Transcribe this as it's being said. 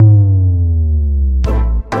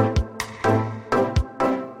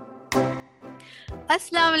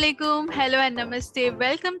Assalamu alaikum, hello and namaste.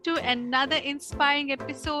 Welcome to another inspiring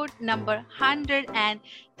episode number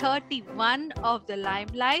 131 of The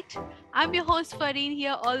Limelight. I'm your host Fareen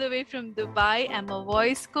here all the way from Dubai. I'm a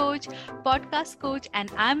voice coach, podcast coach, and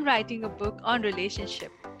I'm writing a book on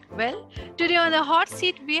relationship. Well, today on the hot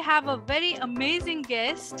seat, we have a very amazing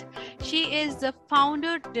guest. She is the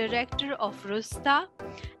founder, director of Rusta,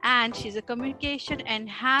 and she's a communication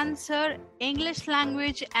enhancer, English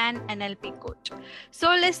language, and NLP coach.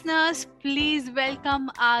 So, listeners, please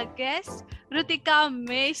welcome our guest, Rutika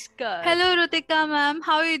Meshkar. Hello, Rutika ma'am.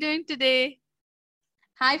 How are you doing today?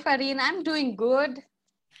 Hi, Fareen. I'm doing good.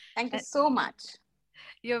 Thank you so much.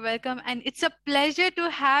 You're welcome. And it's a pleasure to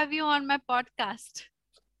have you on my podcast.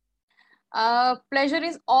 Pleasure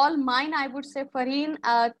is all mine, I would say, Fareen.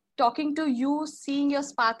 Talking to you, seeing your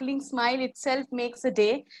sparkling smile itself makes a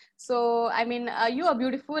day. So, you are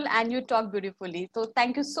beautiful and you talk beautifully. So,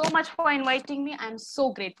 thank you so much for inviting me. I'm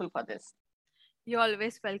so grateful for this. You're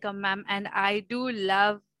always welcome, ma'am. And I do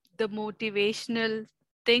love the motivational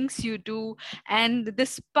things you do and the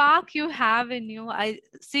spark you have in you. I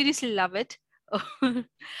seriously love it.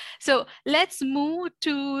 So let's move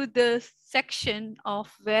to the section of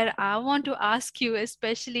where I want to ask you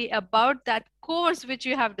especially about that course which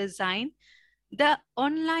you have designed, the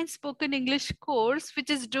online spoken English course, which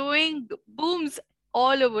is doing booms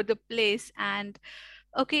all over the place. And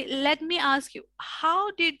okay, let me ask you, how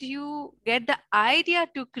did you get the idea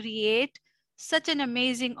to create such an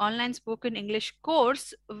amazing online spoken English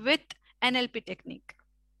course with NLP technique?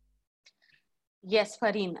 Yes,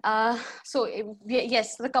 Fareen.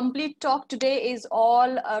 Yes, the complete talk today is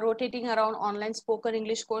all rotating around online spoken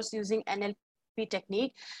English course using NLP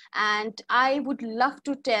technique. And I would love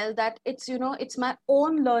to tell that it's my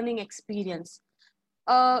own learning experience.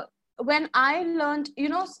 When I learned,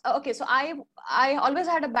 okay, so I always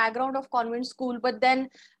had a background of convent school, but then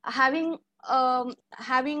having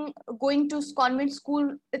having going to convent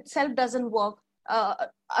school itself doesn't work.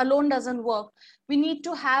 Alone doesn't work. We need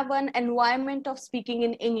to have an environment of speaking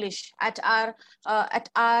in English at our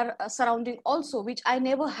surrounding also, which I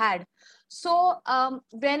never had. So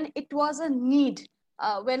when it was a need,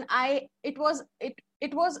 when I it was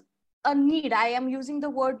a need. I am using the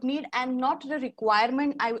word need and not the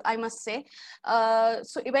requirement, I must say.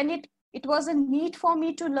 So when it was a need for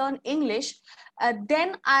me to learn English,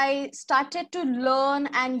 then I started to learn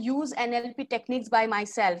and use NLP techniques by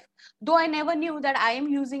myself, though I never knew that I am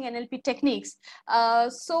using NLP techniques. I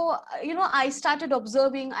started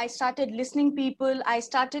observing, I started listening people, I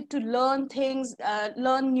started to learn things,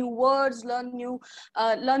 learn new words, learn new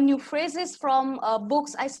phrases from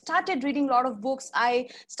books. I started reading a lot of books. I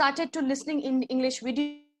started to listening in English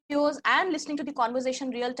videos and listening to the conversation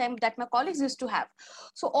real time that my colleagues used to have.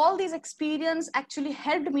 So all these experience actually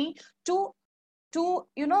helped me to to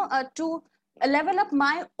level up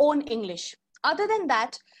my own English. Other than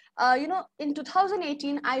that, in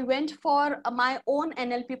 2018, I went for my own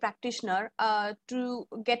NLP practitioner to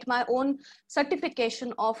get my own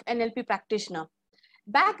certification of NLP practitioner.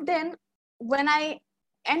 Back then, when I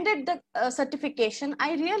ended the certification,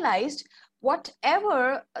 I realized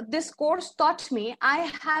whatever this course taught me,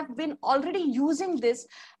 I have been already using this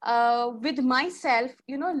with myself,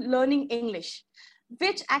 learning English,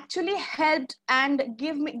 which actually helped and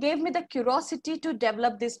gave me the curiosity to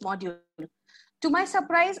develop this module. To my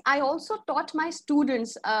surprise, I also taught my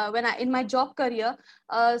students when I in my job career,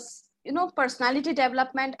 personality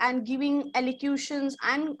development and giving elocutions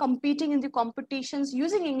and competing in the competitions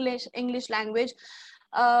using English language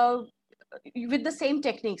uh, with the same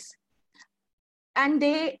techniques. And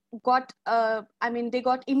they got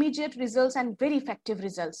immediate results and very effective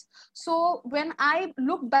results. So when I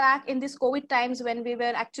look back in this COVID times, when we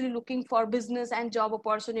were actually looking for business and job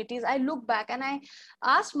opportunities, I look back and I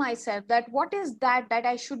asked myself that what is that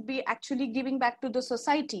I should be actually giving back to the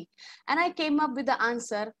society. And I came up with the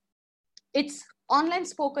answer: it's online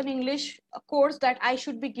spoken English course that I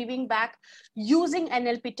should be giving back using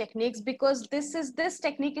NLP techniques, because this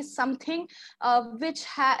technique is something which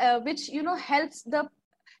helps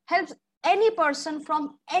any person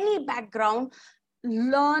from any background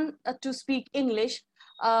learn to speak English.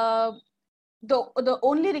 uh, the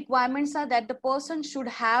only requirements are that the person should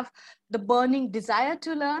have the burning desire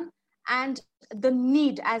to learn and the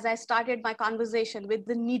need, as I started my conversation with,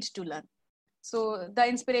 the need to learn. So the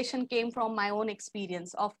inspiration came from my own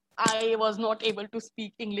experience of I was not able to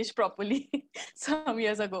speak English properly some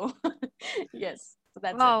years ago. Yes, so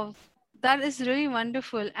that's it. Wow, that is really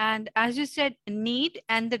wonderful. And as you said, need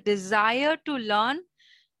and the desire to learn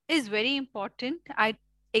is very important. I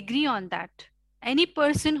agree on that. Any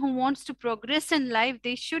person who wants to progress in life,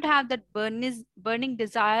 they should have that burning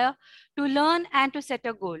desire to learn and to set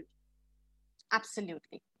a goal.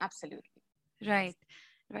 Absolutely, absolutely. Right.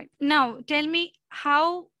 Right. Now, tell me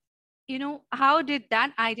how, how did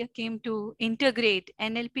that idea came to integrate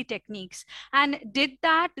NLP techniques, and did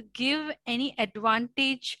that give any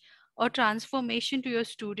advantage or transformation to your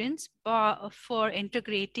students for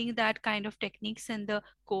integrating that kind of techniques in the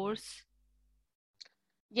course?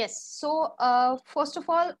 Yes. So, first of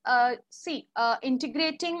all, see,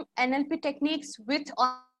 integrating NLP techniques with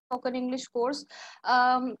online spoken English course,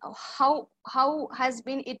 how has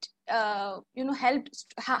been it, helped?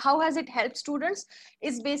 How has it helped students?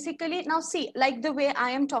 Is basically, now see, like the way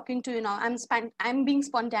I am talking to you now, I'm being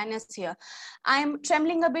spontaneous here. I'm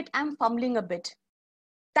trembling a bit. I'm fumbling a bit.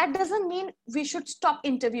 That doesn't mean we should stop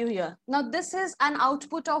interview here. Now this is an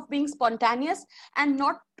output of being spontaneous and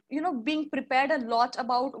not, being prepared a lot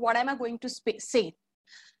about what am I going to say.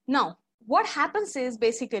 Now what happens is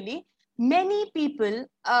basically many people,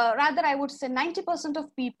 rather I would say 90%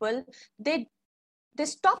 of people, they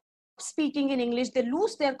stop speaking in English, they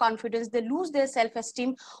lose their confidence, they lose their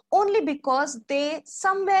self-esteem only because they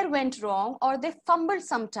somewhere went wrong or they fumbled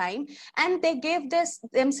sometime, and they gave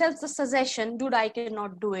themselves the suggestion, dude, I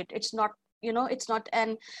cannot do it. It's not, it's not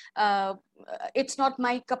an uh, it's not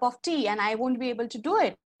my cup of tea and I won't be able to do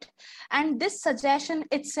it. And this suggestion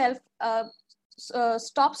itself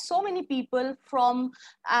stops so many people from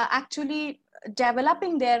actually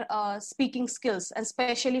developing their speaking skills, and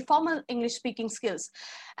especially formal English speaking skills.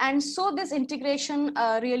 And so this integration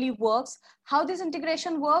really works. How this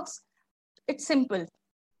integration works? It's simple.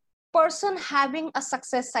 Person having a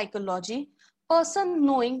success psychology, person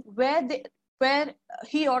knowing where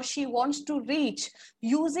he or she wants to reach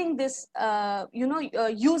using this,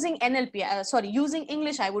 using NLP, sorry, using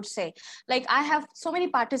English, I would say. Like I have so many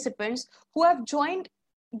participants who have joined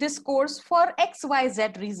this course for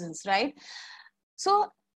XYZ reasons, right?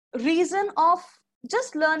 So reason of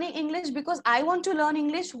just learning English because I want to learn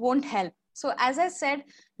English won't help. So as I said,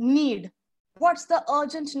 need. What's the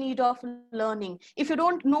urgent need of learning? If you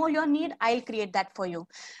don't know your need, I'll create that for you.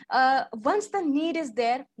 Once the need is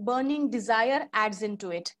there, burning desire adds into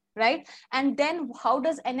it, right? And then how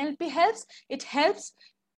does NLP helps? It helps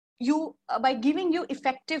you by giving you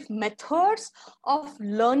effective methods of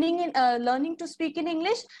learning to speak in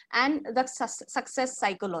English, and the success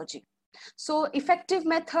psychology. So effective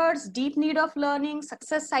methods, deep need of learning,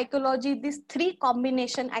 success psychology, these three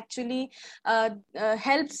combination actually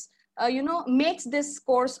helps, makes this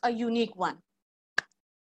course a unique one.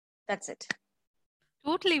 That's it.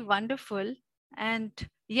 Totally wonderful. And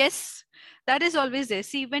yes, that is always there.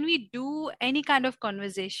 See, when we do any kind of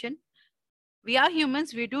conversation, we are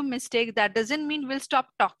humans, we do mistake. That doesn't mean we'll stop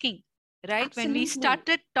talking, right? When we Absolutely.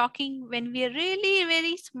 started talking, when we are really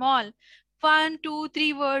very small, 1 2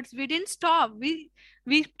 3 words, we didn't stop. We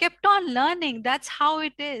kept on learning. That's how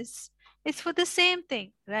it is. It's for the same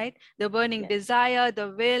thing, right? The burning Yes. desire, the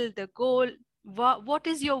will, the goal. What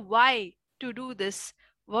is your why to do this?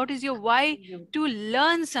 What is your why Absolutely. to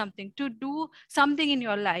learn something, to do something in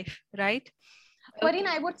your life, right? Farin,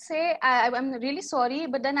 Okay. I would say I'm really sorry,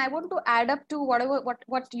 but then I want to add up to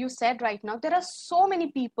what you said right now. There are so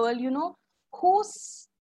many people, who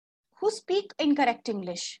who speak incorrect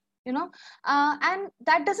English, and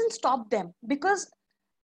that doesn't stop them, because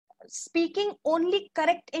speaking only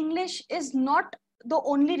correct English is not the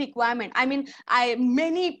only requirement. I mean, I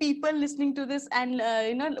many people listening to this and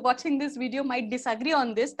watching this video might disagree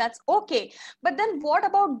on this. That's okay. But then what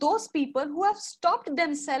about those people who have stopped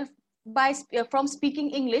themselves from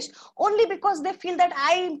speaking English only because they feel that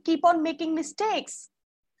I keep on making mistakes?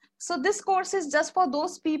 So this course is just for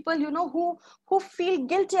those people, who feel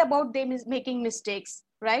guilty about them is making mistakes,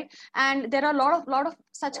 right? And there are a lot of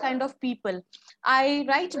such kind of people. I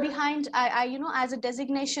write behind, I as a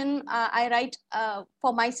designation, I write,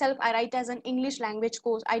 for myself, I write as an English language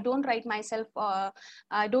course. I don't write myself,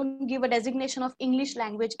 I don't give a designation of English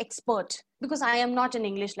language expert, because I am not an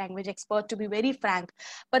English language expert, to be very frank.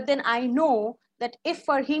 But then I know that if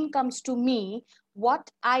Farheen comes to me,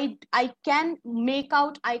 what I can make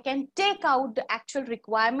out, I can take out the actual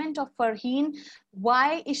requirement of Farheen.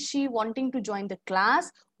 Why is she wanting to join the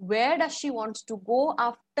class? Where does she want to go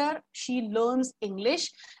after she learns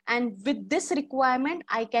English? And with this requirement,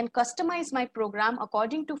 I can customize my program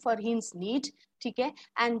according to Farheen's need. Okay?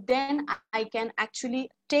 And then I can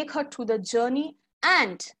actually take her through the journey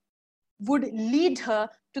and would lead her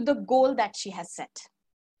to the goal that she has set.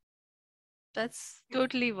 That's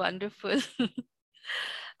totally wonderful.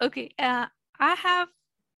 Okay, I have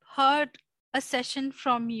heard a session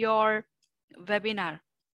from your webinar.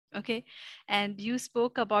 Okay. And you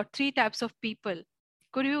spoke about three types of people.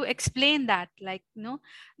 Could you explain that? Like, the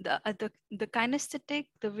kinesthetic,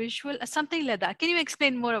 the visual, something like that. Can you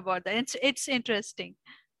explain more about that? It's interesting.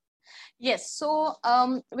 Yes. So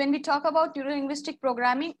when we talk about neurolinguistic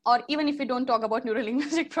programming, or even if we don't talk about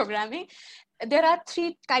neurolinguistic programming, there are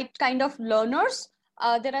three kind of learners.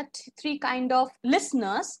 There are three kind of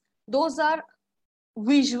listeners. Those are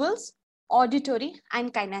visuals, auditory,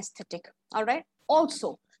 and kinesthetic. All right.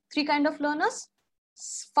 Also, three kind of learners: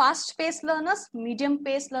 fast-paced learners,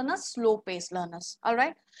 medium-paced learners, slow-paced learners. All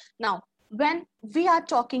right. Now, when we are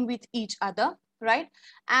talking with each other, right?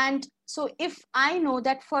 And so, if I know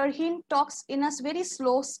that Farheen talks in a very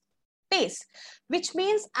slow pace, which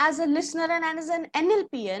means as a listener and as an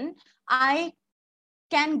NLPN, I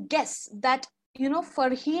can guess that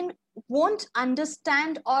Farheen won't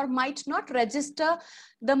understand or might not register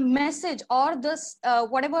the message or this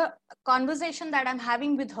whatever conversation that I'm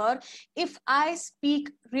having with her if I speak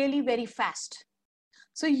really very fast.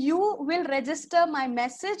 So you will register my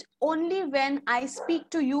message only when I speak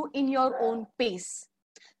to you in your own pace.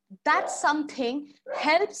 That something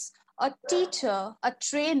helps a teacher, a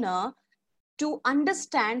trainer, to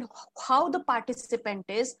understand how the participant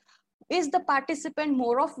is the participant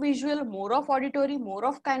more of visual, more of auditory, more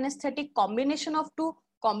of kinesthetic, combination of two,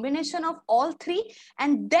 combination of all three.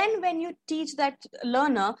 And then when you teach that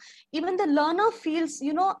learner, even the learner feels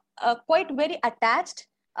quite very attached,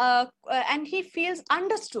 and he feels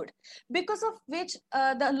understood, because of which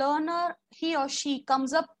the learner, he or she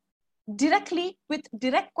comes up directly with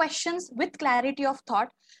direct questions with clarity of thought,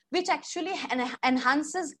 which actually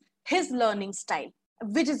enhances his learning style,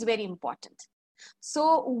 which is very important.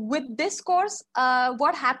 So with this course,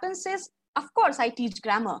 what happens is, of course, I teach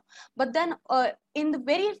grammar, but then in the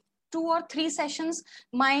very 2 or 3 sessions,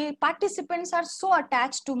 my participants are so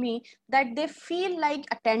attached to me that they feel like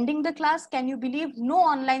attending the class. Can you believe? No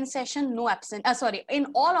online session, no absent. Sorry, in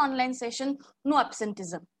all online session, no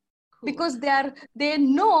absenteeism, Cool. because they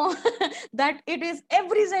know that it is,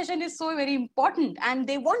 every session is so very important and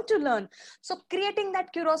they want to learn. So creating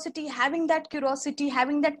that curiosity, having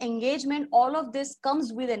that engagement, all of this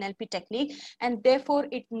comes with NLP technique, and therefore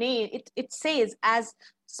it says as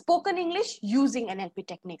spoken English using NLP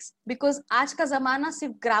techniques. Because आज का जमाना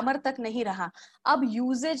सिर्फ grammar तक नहीं रहा, अब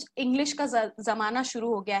usage English का जमाना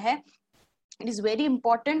शुरू हो गया है. It is very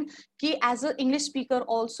important कि as an English speaker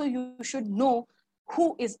also you should know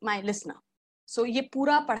who is my listener. So ये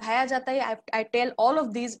पूरा पढ़ाया जाता है. I tell all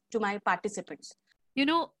of these to my participants. You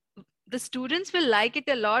know, the students will like it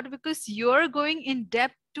a lot because you're going in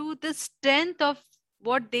depth to the strength of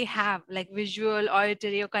what they have, like visual,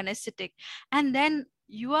 auditory, or kinesthetic. And then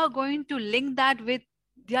you are going to link that with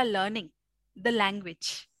their learning, the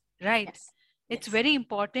language, right? Yes, It's yes. very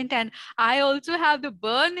important. And I also have the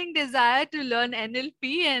burning desire to learn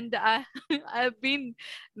NLP. And I've been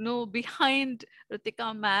behind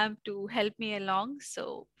Rutika ma'am to help me along.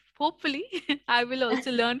 So hopefully I will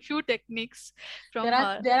also learn few techniques from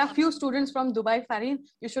her. There are few students from Dubai, Farin.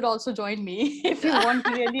 You should also join me if you want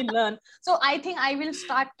to really learn. So I think I will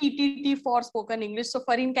start TTT for spoken English. So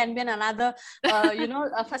Farin can be another,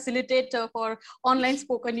 a facilitator for online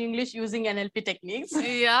spoken English using NLP techniques.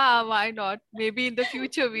 Yeah, why not? Maybe in the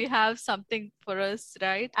future we have something for us,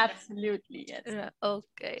 right? Absolutely, yes.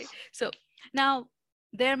 Okay. So now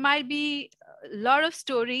there might be a lot of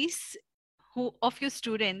stories of your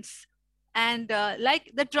students, and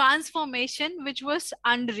like the transformation which was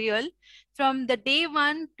unreal from the day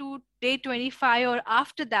 1 to day 25 or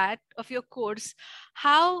after that of your course,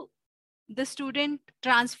 how the student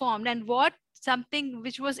transformed and what something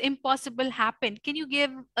which was impossible happened. Can you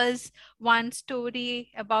give us one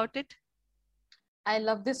story about it? I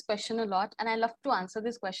love this question a lot, and I love to answer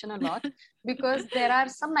this question a lot because there are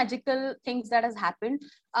some magical things that has happened.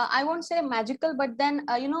 I won't say magical, but then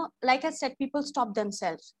like I said, people stop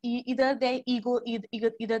themselves, either their ego,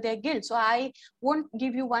 either their guilt. So I won't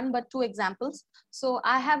give you one, but two examples. So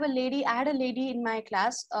I had a lady in my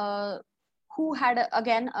class who had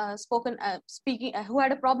who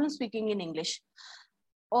had a problem speaking in English.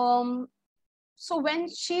 So when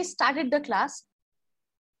she started the class,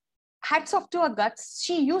 hats off to her guts,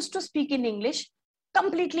 she used to speak in English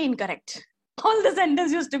completely incorrect. All the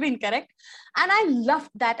sentences used to be incorrect. And I loved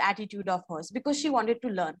that attitude of hers because she wanted to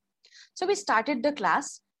learn. So we started the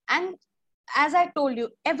class, and as I told you,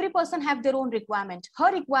 every person have their own requirement.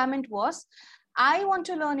 Her requirement was I want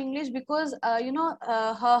to learn English because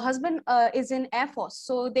her husband is in Air Force,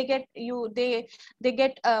 so they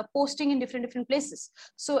get posting in different places.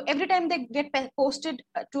 So every time they get posted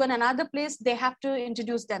to another place, they have to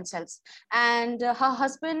introduce themselves. And her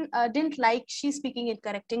husband didn't like she speaking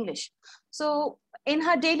incorrect English. So in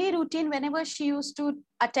her daily routine, whenever she used to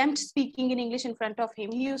attempt speaking in English in front of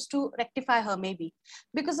him, he used to rectify her maybe,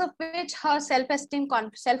 because of which her self-esteem,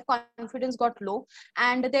 self-confidence got low,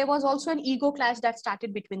 and there was also an ego clash that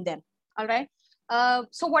started between them. All right.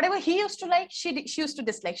 So whatever he used to like, she used to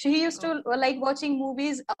dislike. He used to like watching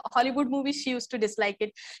movies, Hollywood movies. She used to dislike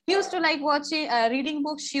it. He used to like watching, reading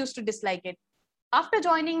books. She used to dislike it. After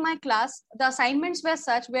joining my class, the assignments were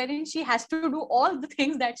such wherein she has to do all the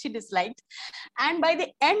things that she disliked. And by the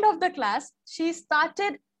end of the class, she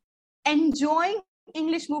started enjoying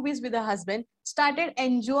English movies with her husband, started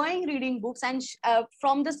enjoying reading books. And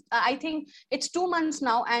from this, I think it's 2 months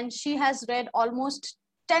now, and she has read almost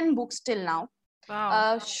 10 books till now.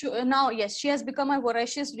 Wow. Now, yes, she has become a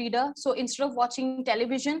voracious reader. So instead of watching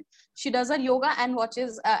television, she does her yoga and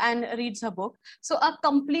watches and reads her book. So a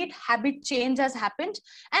complete habit change has happened,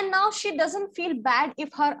 and now she doesn't feel bad if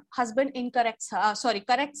her husband incorrects her.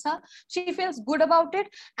 Corrects her. She feels good about it,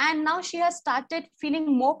 and now she has started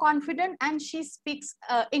feeling more confident, and she speaks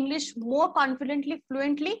English more confidently,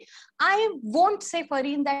 fluently. I won't say,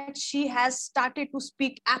 Fareen, that she has started to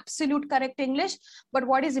speak absolute correct English, but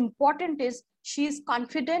what is important is she is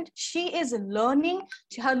confident, she is learning,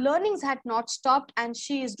 her learnings had not stopped, and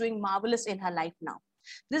she is doing marvelous in her life now.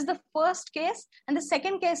 This is the first case. And the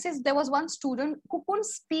second case is, there was one student who couldn't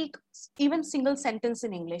speak even single sentence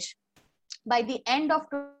in English. By the end of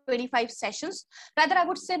 25 sessions, rather I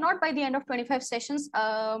would say not by the end of 25 sessions,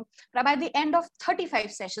 by the end of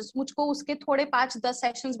 35 sessions, मुझको उसके थोड़े 5-10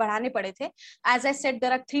 sessions बढ़ाने पड़े थे. As I said,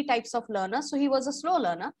 there are 3 types of learners, so he was a slow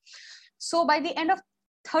learner. So by the end of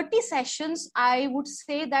 30 sessions, I would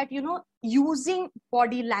say that, using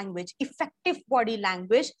body language, effective body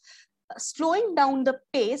language, slowing down the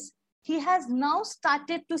pace, he has now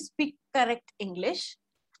started to speak correct English.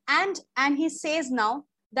 And he says now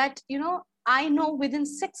that, I know within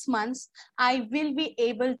 6 months I will be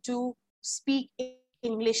able to speak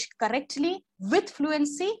English correctly with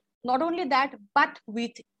fluency. Not only that, but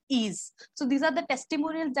with ease. So these are the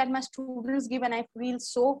testimonials that my students give, and I feel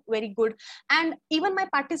so very good. And even my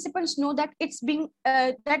participants know that it's being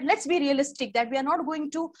that, let's be realistic, that we are not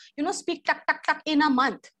going to speak tuck tuck tuck in a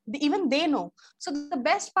month. Even they know. So the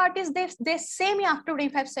best part is, they say me after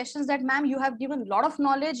 25 sessions that, ma'am, you have given a lot of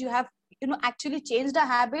knowledge, you have actually changed our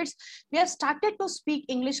habits, we have started to speak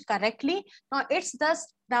English correctly. Now it's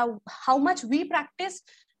just now how much we practice,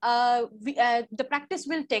 the practice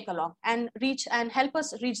will take along and reach and help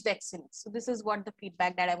us reach the excellence. So this is what the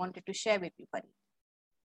feedback that I wanted to share with you, Pari.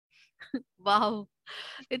 Wow,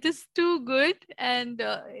 it is too good, and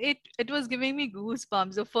it was giving me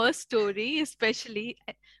goosebumps. The first story, especially,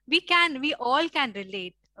 we all can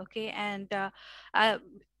relate. Okay, and uh,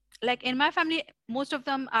 like in my family, most of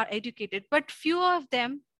them are educated, but few of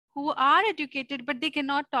them who are educated but they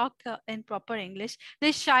cannot talk in proper English.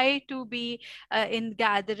 They're shy to be in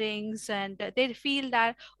gatherings, and they feel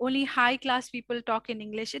that only high class people talk in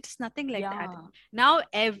English. It's nothing like that. Yeah. Now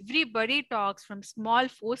everybody talks, from small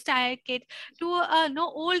 4 star kid to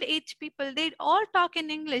no old age people. They all talk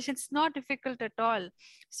in English. It's not difficult at all.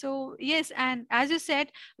 So yes, and as you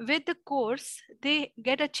said, with the course they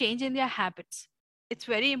get a change in their habits. It's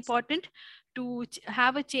very important to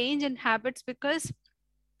have a change in habits, because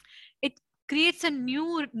it creates a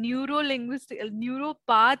new neuro linguistic neuro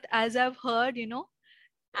path, as I've heard, in our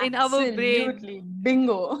brain. Absolutely.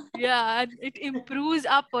 Bingo. Yeah, and it improves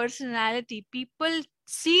our personality. People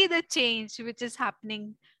see the change which is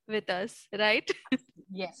happening with us, right?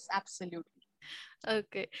 Yes, absolutely.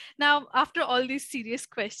 Okay. Now, after all these serious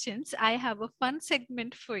questions, I have a fun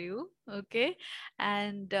segment for you. Okay.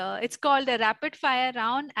 And it's called a rapid fire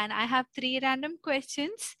round. And I have 3 random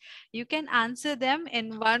questions. You can answer them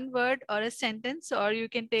in one word or a sentence, or you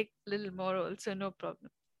can take a little more also, no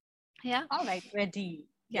problem. Yeah. All right, ready.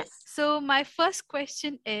 Yeah. Yes. So, my first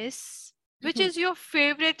question is, which is your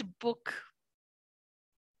favorite book?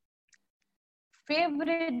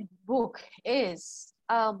 Favorite book is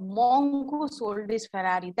Mongo Sold His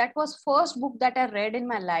Ferrari. That was first book that I read in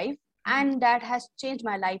my life, Mhm. and that has changed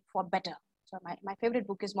my life for better. So my favorite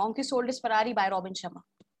book is Monkey Sold His Ferrari by Robin Sharma.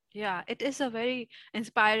 Yeah, it is a very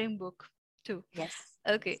inspiring book, too. Yes.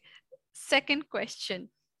 Okay. Second question,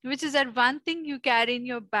 which is that one thing you carry in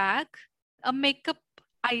your bag, a makeup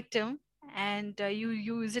item, and you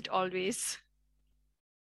use it always?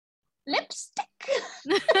 Lipstick.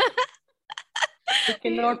 We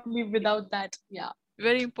cannot live without that. Yeah,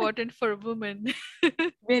 Very important for a woman.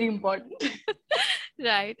 very important.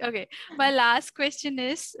 Right. Okay. My last question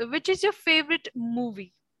is, which is your favorite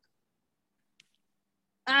movie?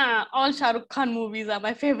 All Shah Rukh Khan movies are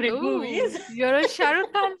my favorite Oh, movies. you're a Shah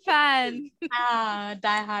Rukh Khan fan.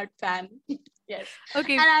 Die-hard fan. Yes.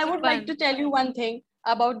 Okay, And I would like fun. to tell you one thing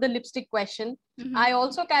about the lipstick question. Mhm. I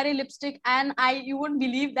also carry lipstick, and you won't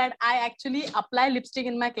believe that I actually apply lipstick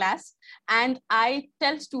in my class, and I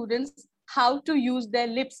tell students how to use their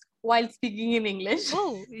lips while speaking in English.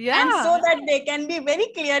 Oh, And so yeah. that they can be very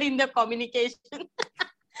clear in their communication.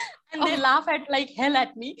 And they Oh, laugh at like hell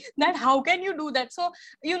at me that how can you do that. So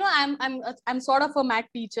I'm sort of a math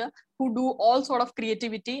teacher who do all sort of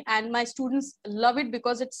creativity, and my students love it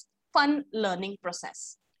because it's fun learning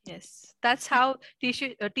process. yes. That's how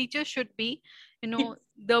teachers should be.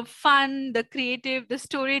 The fun, the creative, the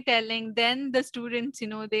storytelling. Then the students,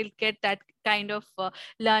 they'll get that kind of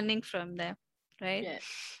learning from them, right? Yes.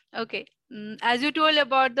 Okay. As you told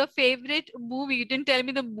about the favorite movie, you didn't tell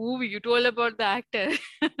me the movie. You told about the actor.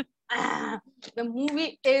 Ah, the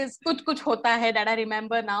movie is Kuch Hota Hai that I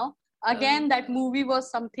remember now. Oh. Again, that movie was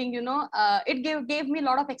something, it gave me a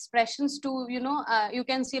lot of expressions to, you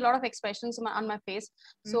can see a lot of expressions on my face.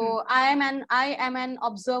 Mhm. So I am an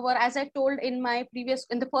observer. As I told in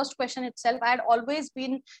the first question itself, I had always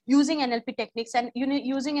been using NLP techniques, and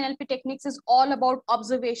using NLP techniques is all about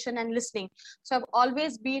observation and listening. So I've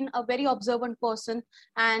always been a very observant person,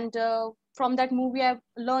 and from that movie I've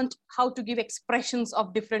learned how to give expressions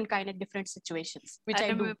of different kind of different situations, which I I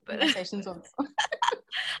do in remember. my sessions also.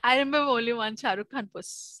 I remember only one Shah Rukh Khan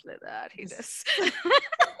post like that. He Yes. does.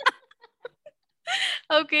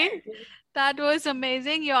 Okay. That was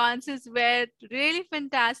amazing. Your answers were really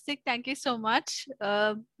fantastic. Thank you so much.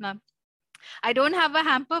 Ma'am. I don't have a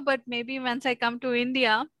hamper, but maybe once I come to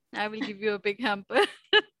India, I will give you a big hamper.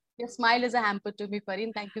 Your smile is a hamper to me,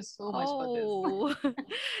 Farin. Thank you so much for this. Oh,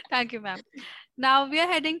 thank you, ma'am. Now we are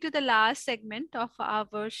heading to the last segment of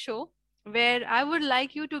our show where I would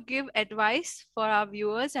like you to give advice for our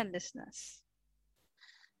viewers and listeners.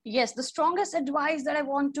 Yes, the strongest advice that I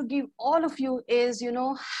want to give all of you is,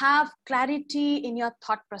 have clarity in your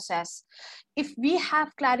thought process. If we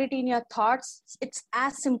have clarity in your thoughts, it's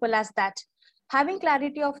as simple as that. Having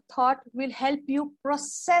clarity of thought will help you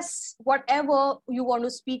process whatever you want to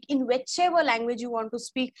speak in whichever language you want to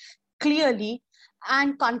speak clearly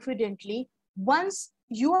and confidently. Once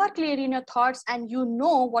you are clear in your thoughts and you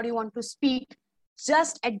know what you want to speak,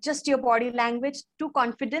 just adjust your body language to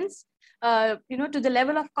confidence, to the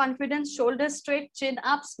level of confidence, shoulders straight, chin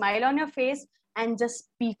up, smile on your face, and just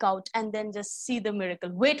speak out, and then just see the miracle.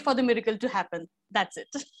 Wait for the miracle to happen. That's it.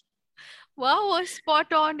 Wow, a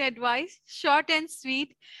spot on advice, short and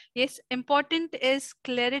sweet. Yes, important is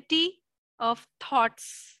clarity of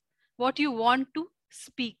thoughts, what you want to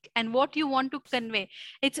speak and what you want to convey.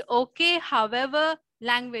 It's okay, however,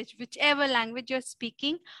 language, whichever language you're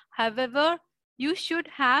speaking, however, you should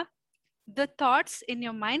have the thoughts in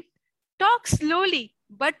your mind. Talk slowly,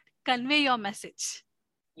 but convey your message.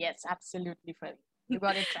 Yes, absolutely, Farid. You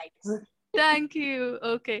got it right. Thank you.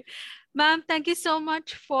 Okay. Ma'am, thank you so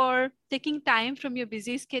much for taking time from your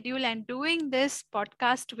busy schedule and doing this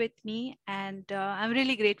podcast with me. And I'm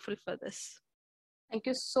really grateful for this. Thank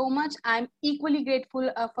you so much. I'm equally grateful,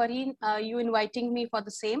 Fareen, you inviting me for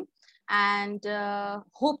the same, and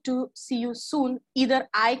hope to see you soon. Either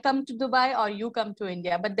I come to Dubai or you come to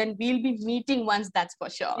India, but then we'll be meeting once, that's for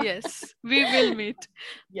sure. Yes, we will meet.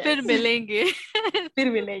 फिर Yes. मिलेंगे.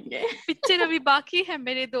 फिर मिलेंगे. Picture अभी बाकी है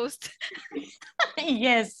मेरे दोस्त.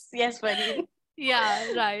 Yes, Fareen.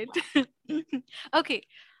 Yeah, right. Okay.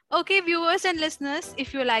 Okay, viewers and listeners,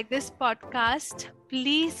 if you like this podcast,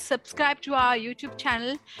 please subscribe to our YouTube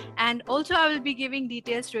channel. And also, I will be giving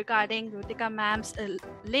details regarding Rutika ma'am's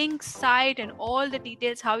link, site, and all the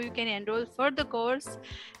details how you can enroll for the course.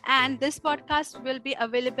 And this podcast will be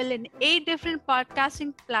available in 8 different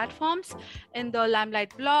podcasting platforms in the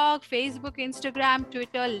Limelight blog, Facebook, Instagram,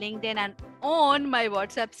 Twitter, LinkedIn, and on my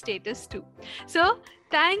WhatsApp status too. So,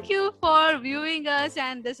 thank you for viewing us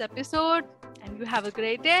and this episode. And you have a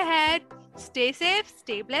great day ahead. Stay safe,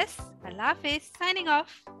 stay blessed. Allah Hafiz. Signing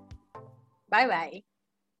off. Bye bye.